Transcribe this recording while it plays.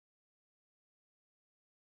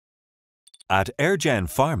At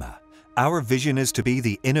Eirgen Pharma, our vision is to be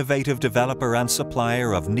the innovative developer and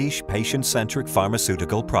supplier of niche patient-centric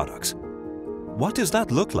pharmaceutical products. What does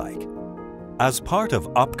that look like? As part of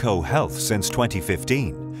OPCO Health since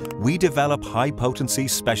 2015, we develop high-potency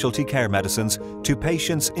specialty care medicines to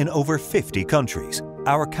patients in over 50 countries.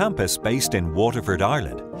 Our campus, based in Waterford,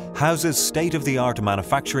 Ireland, houses state-of-the-art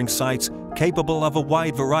manufacturing sites capable of a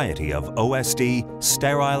wide variety of OSD,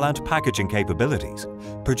 sterile and packaging capabilities,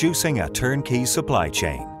 producing a turnkey supply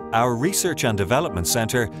chain. Our Research and Development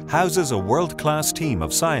Centre houses a world-class team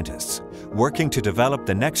of scientists working to develop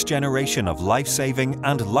the next generation of life-saving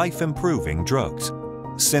and life-improving drugs.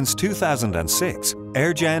 Since 2006,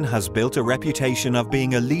 Eirgen has built a reputation of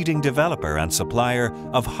being a leading developer and supplier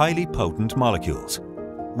of highly potent molecules.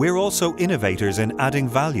 We're also innovators in adding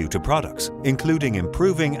value to products, including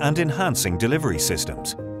improving and enhancing delivery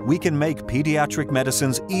systems. We can make pediatric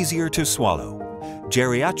medicines easier to swallow,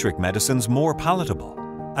 geriatric medicines more palatable,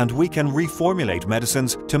 and we can reformulate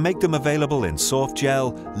medicines to make them available in soft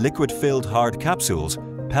gel, liquid-filled hard capsules,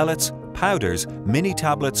 pellets, powders, mini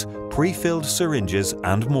tablets, pre-filled syringes,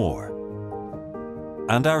 and more.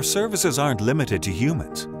 And our services aren't limited to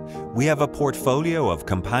humans. We have a portfolio of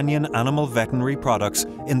companion animal veterinary products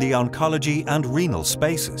in the oncology and renal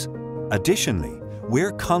spaces. Additionally,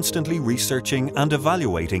 we're constantly researching and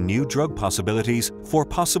evaluating new drug possibilities for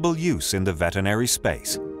possible use in the veterinary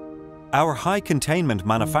space. Our high-containment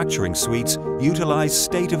manufacturing suites utilize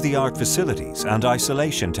state-of-the-art facilities and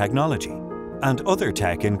isolation technology, and other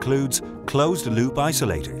tech includes closed-loop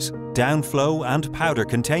isolators, downflow and powder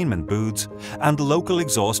containment booths, and local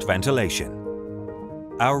exhaust ventilation.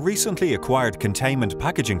 Our recently acquired containment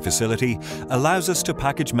packaging facility allows us to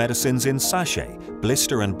package medicines in sachet,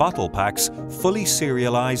 blister and bottle packs fully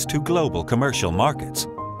serialized to global commercial markets.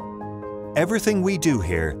 Everything we do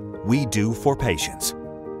here, we do for patients.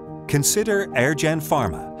 Consider Eirgen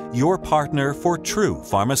Pharma, your partner for true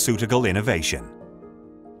pharmaceutical innovation.